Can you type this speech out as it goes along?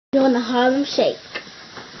Doing the Harlem Shake.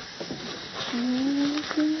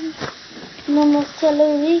 Mama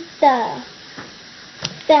Celerita.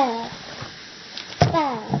 5,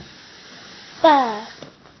 5, 5.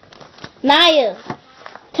 Naya,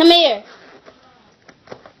 come here.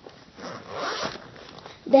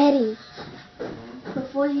 Daddy,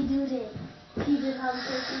 before you do that, can you just have a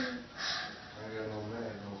costume? I ain't got no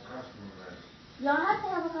man, no costume man. Y'all have to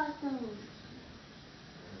have a costume.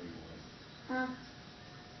 Huh?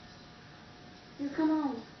 Just come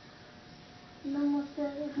on. No more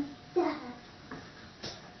Celerita.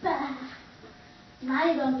 5.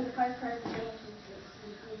 Naya gonna be the first person dancing to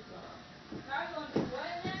this song. Are you gonna do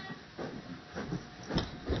what now?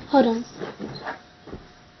 Hold on.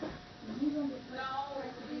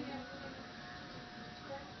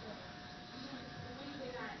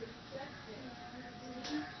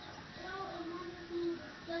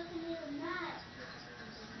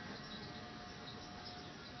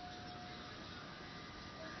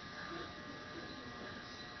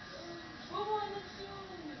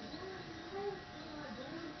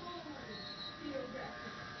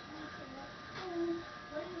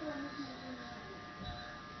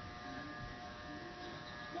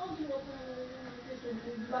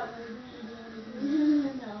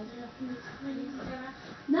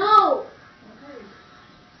 No!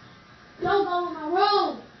 Don't go in my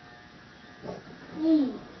room!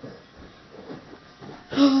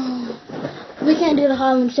 We can't do the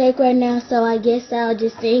Harlem Shake right now, so I guess I'll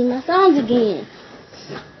just sing my songs again.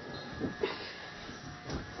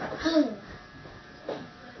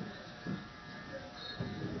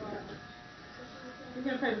 You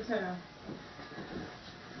can paper towel.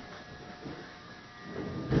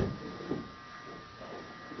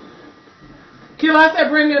 Kill, I said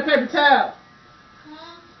bring me a paper towel.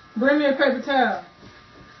 Huh? Bring me a paper towel.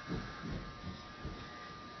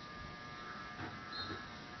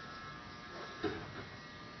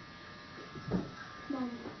 Mom,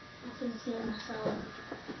 I'm finna sing my song.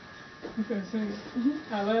 You can sing it.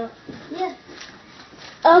 Out loud? Yeah.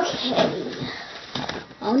 Okay.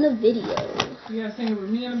 On the video. You gotta sing it with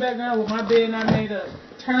me in the background with my bed not made up.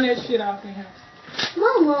 Turn that shit off in here. Does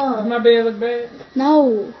Mama. my bed look bad?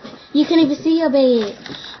 No. You can't even see your bed.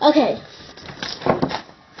 Okay.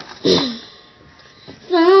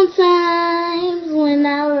 Sometimes when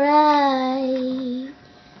I ride,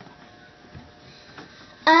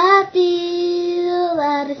 I feel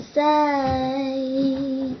out of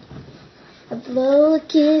sight. I blow a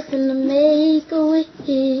kiss and I make a wish.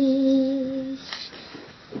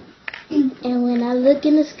 And when I look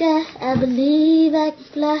in the sky, I believe I can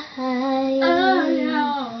fly. Oh, yeah.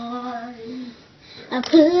 I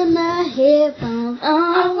put my headphones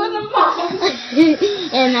on. I put them on.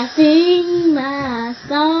 And I sing my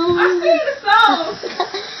song. I sing the song.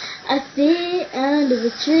 I sit under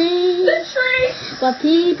the tree. The tree. While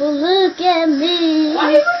people look at me. Why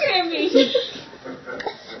are you looking at me?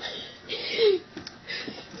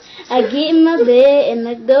 I get in my bed and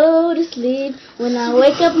I go to sleep. When I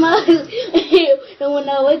wake up my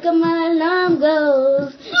alarm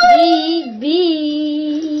goes beep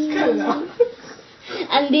beep.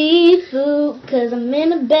 I need food 'cause I'm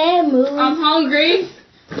in a bad mood. I'm hungry.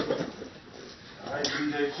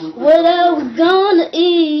 What are we gonna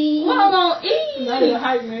eat? What I'm gonna eat? Not a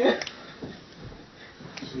hype man.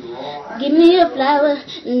 Give me a flower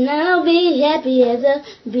and I'll be happy as a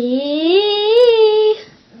bee.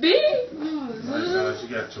 Bee? She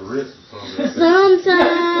got Tourette's or something.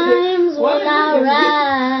 Sometimes when I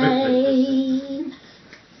ride,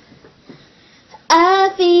 I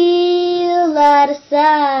feel out of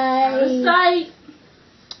sight.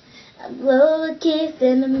 I blow a kiss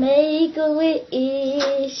and I make a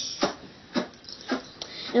wish.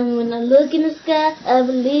 And when I look in the sky, I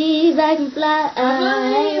believe I can fly. I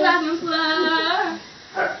believe I can fly.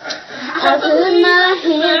 I put my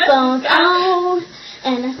headphones on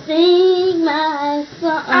and I sing my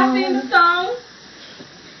song. I sing the song.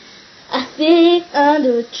 I sit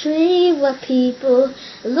under a tree where people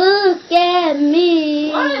look at me.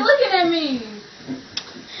 Why are you looking at me?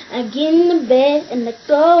 I get in the bed and I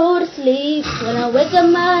go to sleep. When I wake up,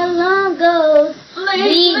 my alarm goes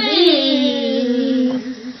beep beep.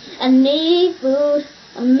 I need food.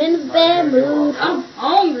 I'm in a bad mood. I'm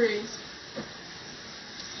hungry.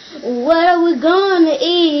 What are we gonna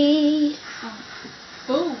eat?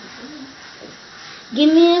 Food. Give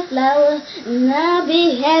me a flower and I'll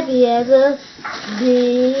be happy as a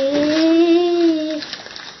bee.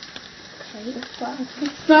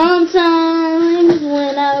 Sometimes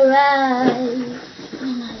when I ride,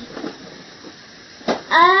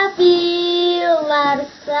 I feel out of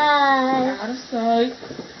sight. Out of sight.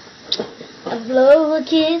 I blow a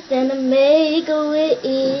kiss and I make a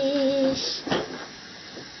wish.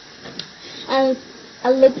 I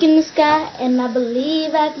look in the sky and I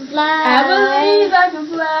believe I can fly. I believe I can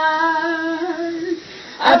fly.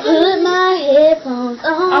 I put my headphones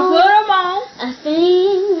on. I put them on. I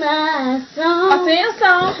sing my song. I sing a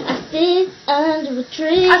song. I sit under a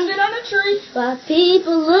tree. I sit on a tree. While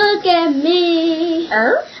people look at me.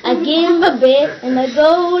 I get in my bed and I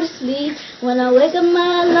go to sleep. When I wake up,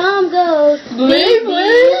 my alarm goes Bleep,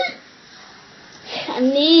 bleep. I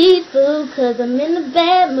need food 'cause I'm in a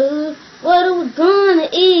bad mood. What are we gonna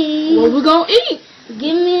eat? What we gonna eat?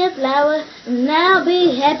 Give me a flower and I'll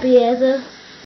be happy as a